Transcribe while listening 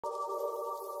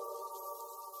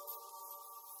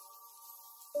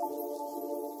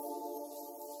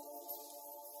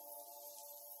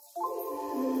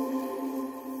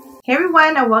Hey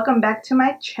everyone, and welcome back to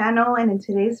my channel. And in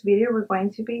today's video we're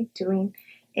going to be doing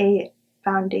a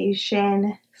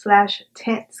foundation slash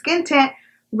tint skin tint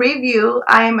review.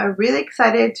 I am really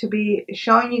excited to be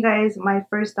showing you guys my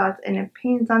first thoughts and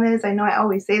opinions on this. I know I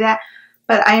always say that,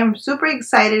 but I am super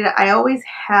excited. I always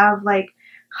have like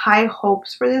high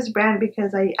hopes for this brand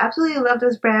because I absolutely love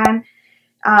this brand.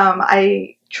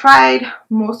 I tried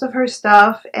most of her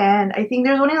stuff, and I think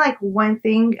there's only like one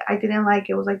thing I didn't like.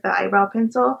 It was like the eyebrow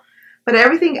pencil, but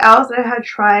everything else that I had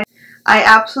tried I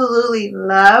absolutely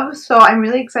love. So I'm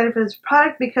really excited for this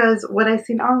product because what I've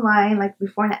seen online, like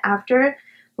before and after,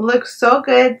 looks so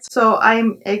good. So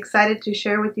I'm excited to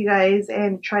share with you guys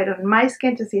and try it on my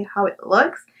skin to see how it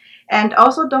looks. And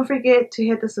also don't forget to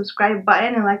hit the subscribe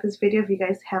button and like this video if you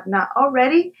guys have not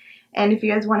already. And if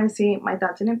you guys want to see my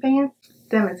thoughts and opinions,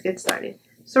 then let's get started.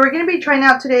 So we're going to be trying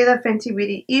out today the Fenty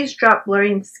Beauty Eaze Drop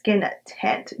Blurring Skin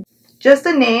Tint. Just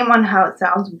the name on how it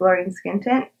sounds, blurring skin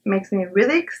tint, makes me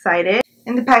really excited.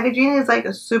 And the packaging is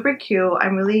like super cute.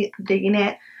 I'm really digging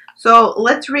it. So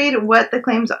let's read what the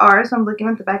claims are. So I'm looking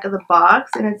at the back of the box,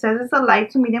 and it says it's a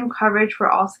light to medium coverage for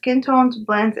all skin tones,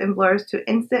 blends, and blurs to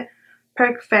instant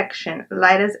perfection,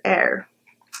 light as air.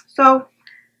 So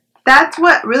that's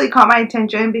what really caught my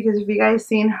attention, because if you guys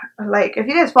seen, like, if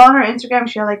you guys follow her Instagram,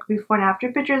 she had like before and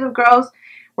after pictures of girls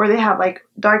where they have like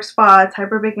dark spots,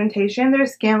 hyperpigmentation. Their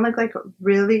skin looked like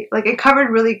really, like it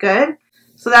covered really good.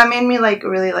 So that made me like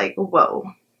really like, whoa,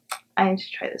 I need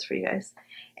to try this for you guys.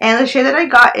 And the shade that I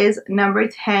got is number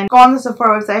 10. Go on the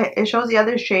Sephora website. It shows the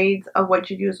other shades of what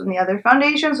you use on the other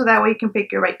foundation, so that way you can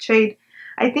pick your right shade.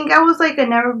 I think I was like a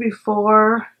never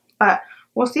before, but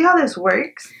we'll see how this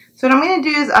works. So what I'm going to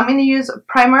do is I'm going to use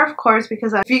primer, of course,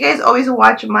 because if you guys always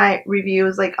watch my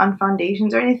reviews like on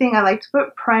foundations or anything, I like to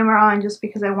put primer on just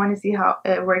because I want to see how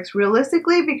it works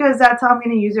realistically, because that's how I'm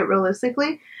going to use it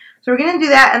realistically. So we're going to do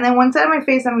that, and then one side of my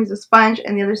face I'm going to use a sponge,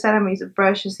 and the other side I'm going to use a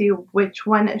brush to see which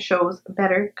one shows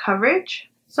better coverage.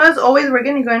 So as always, we're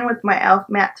going to go in with my e.l.f.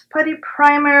 Matte Putty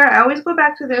Primer. I always go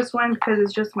back to this one because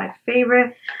it's just my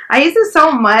favorite. I use it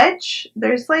so much.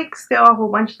 There's like still a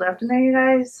whole bunch left in there, you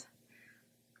guys.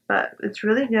 But it's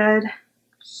really good.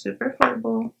 Super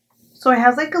affordable. So it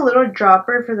has like a little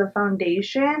dropper for the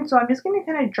foundation. So I'm just going to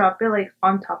kind of drop it like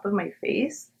on top of my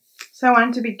face. So I want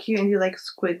it to be cute and do like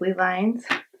squiggly lines.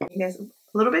 You guys a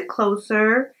little bit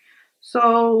closer.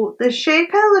 So the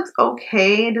shade kind of looks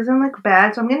okay. It doesn't look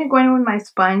bad. So I'm going to go in with my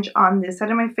sponge on this side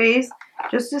of my face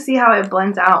just to see how it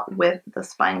blends out with the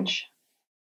sponge.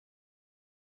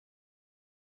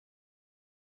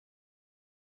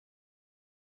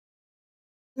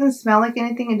 It doesn't smell like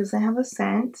anything. It doesn't have a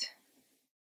scent.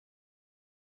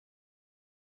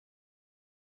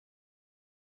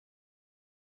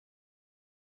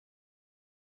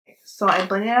 So I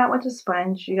blend it out with a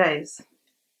sponge. You guys,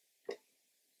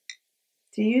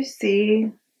 do you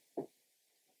see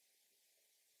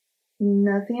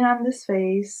nothing on this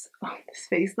face? Oh, this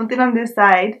face. Nothing on this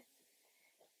side.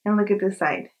 And look at this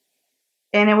side.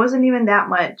 And it wasn't even that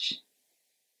much.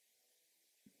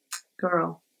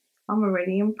 Girl, I'm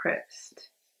already impressed.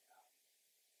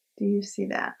 Do you see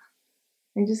that?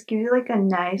 And just give you like a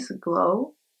nice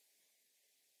glow.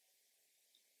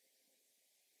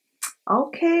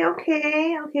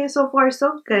 Okay, so far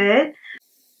so good.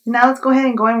 Now let's go ahead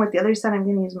and go in with the other side. I'm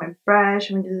going to use my brush.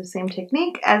 I'm going to do the same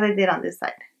technique as I did on this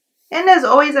side. And as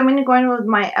always, I'm going to go in with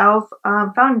my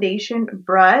e.l.f. Foundation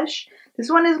brush. This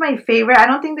one is my favorite. I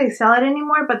don't think they sell it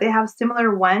anymore, but they have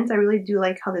similar ones. I really do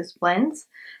like how this blends.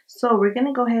 So we're going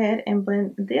to go ahead and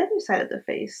blend the other side of the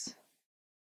face.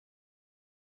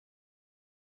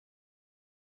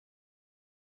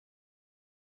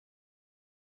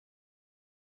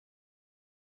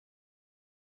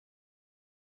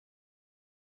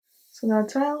 So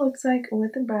that's what it looks like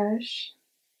with the brush.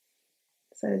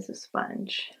 So it's a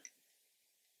sponge.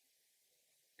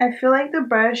 I feel like the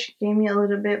brush gave me a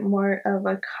little bit more of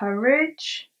a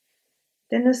coverage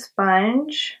than the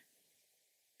sponge.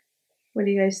 What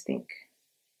do you guys think?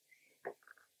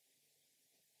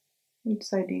 Which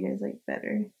side do you guys like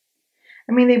better?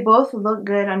 I mean, they both look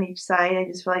good on each side. I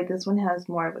just feel like this one has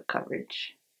more of a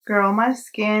coverage. Girl, my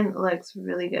skin looks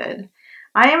really good.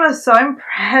 I am so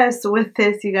impressed with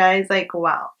this, you guys. Like,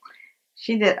 wow.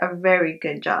 She did a very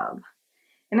good job.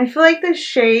 And I feel like the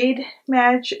shade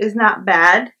match is not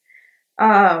bad.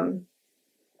 I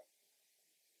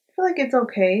feel like it's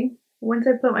okay. Once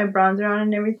I put my bronzer on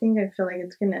and everything, I feel like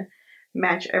it's gonna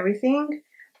match everything.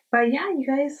 But yeah, you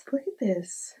guys, look at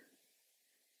this.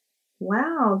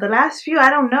 Wow, the last few, I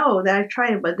don't know that I've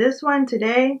tried, but this one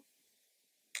today,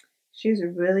 she's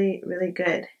really, really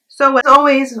good. So as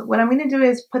always, what I'm going to do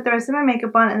is put the rest of my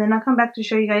makeup on, and then I'll come back to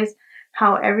show you guys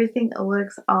how everything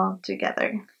looks all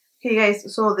together. Okay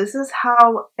guys, so this is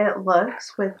how it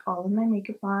looks with all of my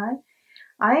makeup on.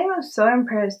 I am so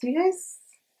impressed. Do you guys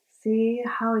see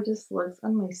how it just looks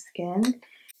on my skin?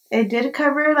 It did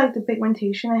cover like the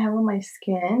pigmentation I have on my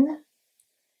skin.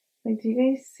 Like, do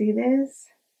you guys see this?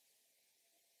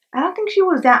 I don't think she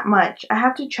was that much. I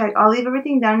have to check. I'll leave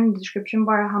everything down in the description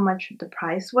bar how much the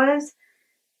price was.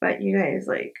 But you guys,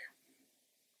 like,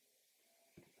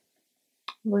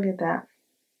 look at that.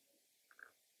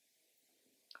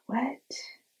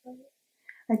 What?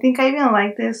 I think I even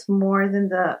like this more than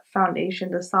the foundation,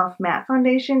 the soft matte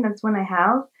foundation. That's one I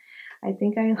have. I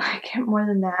think I like it more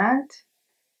than that.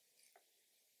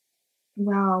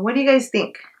 Wow, what do you guys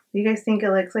think? Do you guys think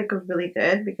it looks like really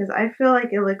good? Because I feel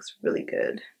like it looks really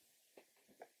good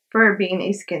for being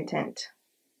a skin tint.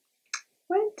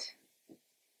 What?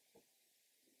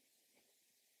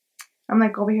 I'm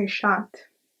like over here shocked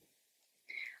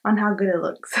on how good it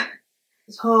looks.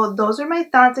 So those are my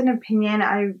thoughts and opinion.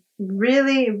 I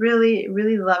really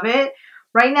love it.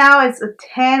 Right now it's a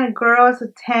 10, girl, it's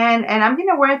a 10, and I'm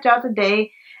gonna wear it throughout the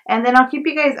day, and then I'll keep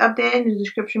you guys updated in the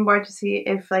description bar to see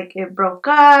if like it broke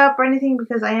up or anything,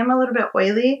 because I am a little bit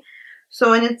oily.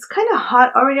 So, and it's kind of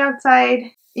hot already outside.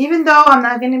 Even though I'm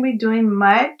not gonna be doing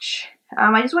much,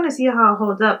 I just want to see how it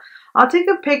holds up. I'll take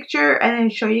a picture and then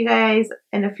show you guys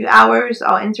in a few hours.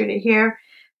 I'll insert it here.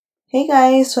 Hey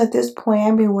guys, so at this point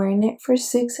I've been wearing it for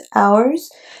 6 hours.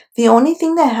 The only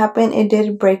thing that happened, it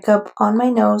did break up on my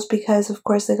nose because of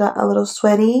course it got a little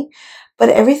sweaty. But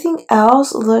everything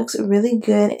else looks really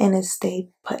good and it stayed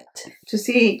put. To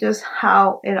see just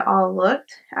how it all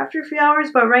looked after a few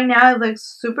hours. But right now it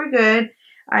looks super good.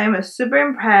 I am super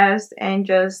impressed and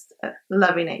just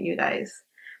loving it, you guys.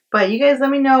 But you guys let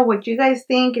me know what you guys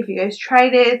think, if you guys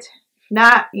tried it. If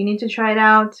not, you need to try it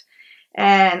out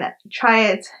and try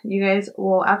it. You guys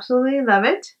will absolutely love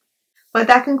it. But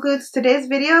that concludes today's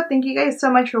video. Thank you guys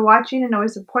so much for watching and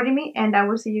always supporting me, and I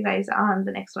will see you guys on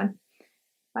the next one.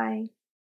 Bye.